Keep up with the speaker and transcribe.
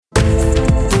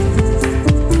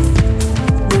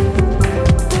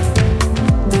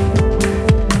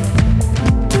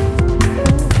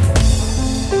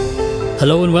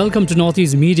Hello and welcome to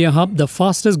Northeast Media Hub, the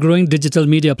fastest growing digital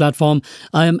media platform.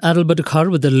 I am Adalbert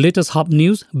Khar with the latest Hub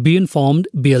news. Be informed,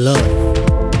 be alert.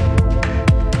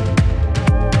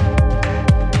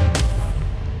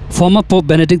 Former Pope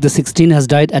Benedict XVI has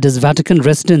died at his Vatican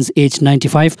residence aged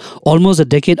 95, almost a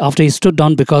decade after he stood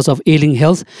down because of ailing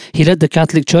health. He led the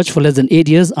Catholic Church for less than 8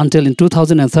 years until in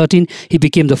 2013 he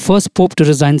became the first Pope to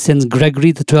resign since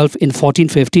Gregory XII in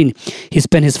 1415. He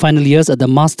spent his final years at the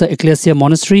Master Ecclesia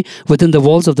Monastery within the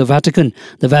walls of the Vatican.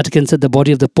 The Vatican said the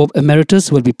body of the Pope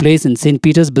Emeritus will be placed in St.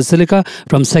 Peter's Basilica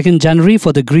from 2nd January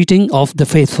for the greeting of the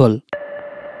faithful.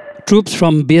 Troops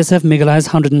from BSF Meghalaya's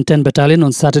 110 Battalion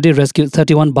on Saturday rescued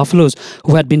 31 buffaloes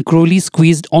who had been cruelly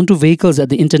squeezed onto vehicles at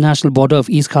the international border of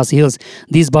East Khasi Hills.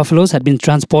 These buffaloes had been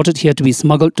transported here to be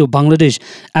smuggled to Bangladesh.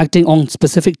 Acting on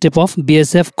specific tip-off,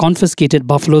 BSF confiscated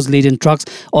buffaloes laden trucks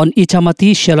on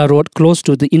Ichamati Shela Road close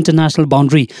to the international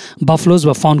boundary. Buffaloes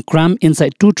were found crammed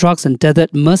inside 2 trucks and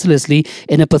tethered mercilessly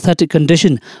in a pathetic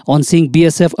condition. On seeing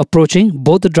BSF approaching,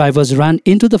 both the drivers ran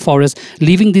into the forest,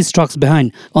 leaving these trucks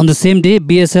behind. On the same day,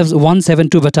 BSF's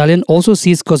 172 Battalion also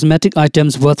seized cosmetic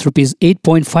items worth Rs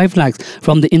 8.5 lakhs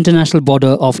from the international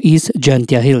border of East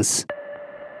Jaintia Hills.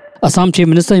 Assam Chief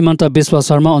Minister Himanta Biswa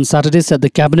Sarma on Saturday said the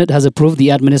Cabinet has approved the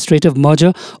administrative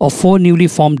merger of 4 newly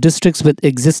formed districts with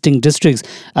existing districts.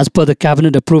 As per the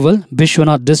Cabinet approval,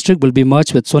 Bishwanath District will be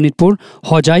merged with Sonitpur,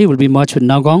 Hojai will be merged with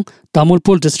Nagaon,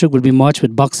 Tamulpur District will be merged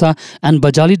with Baksa, and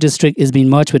Bajali District is being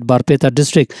merged with Barpeta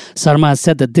District. Sarma has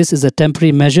said that this is a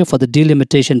temporary measure for the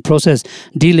delimitation process.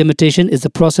 Delimitation is the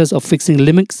process of fixing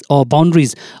limits or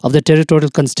boundaries of the territorial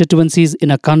constituencies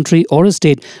in a country or a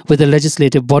state with a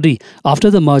legislative body.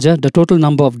 After the merger, the total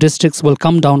number of districts will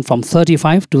come down from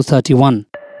 35 to 31.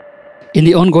 In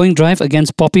the ongoing drive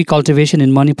against poppy cultivation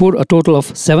in Manipur, a total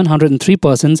of 703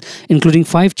 persons, including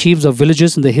 5 chiefs of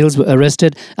villages in the hills, were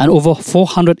arrested and over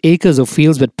 400 acres of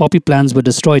fields with poppy plants were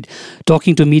destroyed.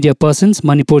 Talking to media persons,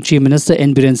 Manipur Chief Minister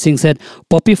N. Biren Singh said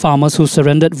poppy farmers who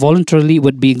surrendered voluntarily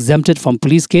would be exempted from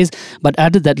police case, but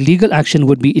added that legal action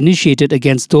would be initiated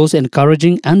against those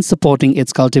encouraging and supporting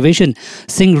its cultivation.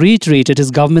 Singh reiterated his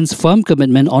government's firm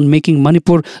commitment on making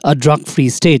Manipur a drug-free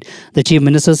state. The Chief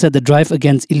Minister said the drive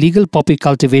against illegal poppy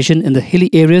cultivation in the hilly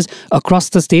areas across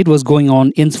the state was going on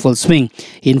in full swing.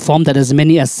 He informed that as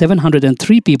many as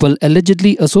 703 people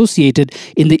allegedly associated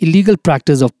in the illegal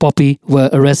practice of poppy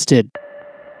were arrested.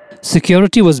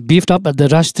 Security was beefed up at the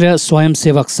Rashtriya Swayam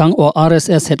Sevak Sangh or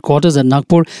RSS headquarters at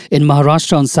Nagpur in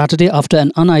Maharashtra on Saturday after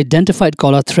an unidentified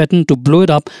caller threatened to blow it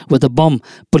up with a bomb.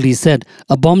 Police said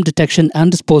a bomb detection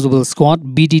and disposal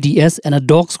squad (BDDS) and a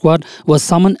dog squad was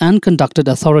summoned and conducted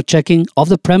a thorough checking of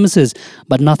the premises,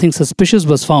 but nothing suspicious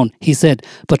was found. He said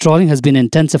patrolling has been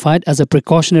intensified as a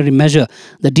precautionary measure.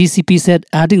 The DCP said,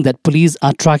 adding that police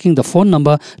are tracking the phone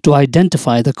number to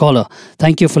identify the caller.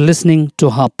 Thank you for listening to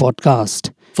Hub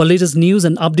Podcast. For latest news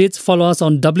and updates, follow us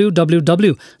on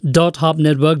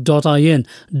www.hubnetwork.in.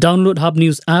 Download Hub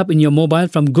News app in your mobile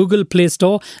from Google Play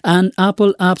Store and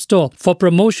Apple App Store. For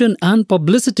promotion and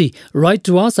publicity, write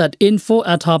to us at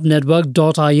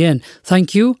info@hubnetwork.in.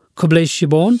 Thank you. Kublesh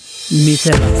Shibon,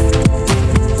 Mithela.